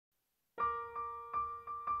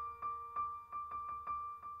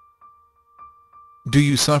Do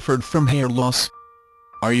you suffer from hair loss?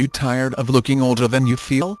 Are you tired of looking older than you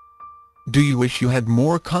feel? Do you wish you had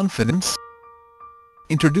more confidence?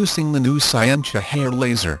 Introducing the new Scientia Hair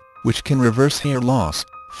Laser, which can reverse hair loss,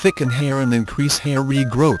 thicken hair and increase hair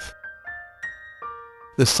regrowth.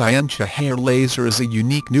 The Scientia Hair Laser is a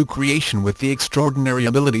unique new creation with the extraordinary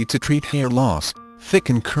ability to treat hair loss,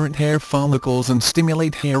 thicken current hair follicles and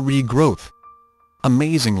stimulate hair regrowth.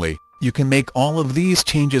 Amazingly, you can make all of these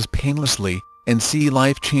changes painlessly, and see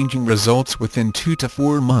life-changing results within 2 to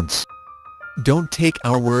 4 months. Don't take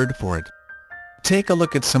our word for it. Take a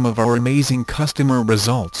look at some of our amazing customer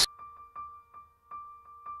results.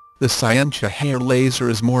 The Scientia Hair Laser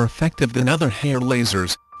is more effective than other hair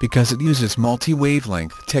lasers, because it uses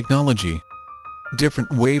multi-wavelength technology.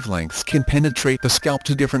 Different wavelengths can penetrate the scalp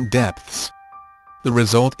to different depths. The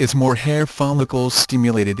result is more hair follicles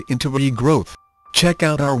stimulated into regrowth. Check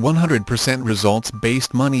out our 100%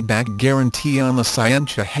 results-based money-back guarantee on the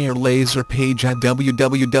Scientia Hair Laser page at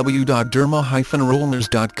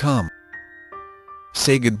www.derma-rollers.com.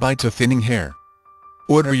 Say goodbye to thinning hair.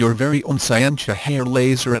 Order your very own Scientia Hair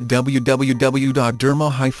Laser at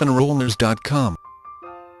www.derma-rollers.com.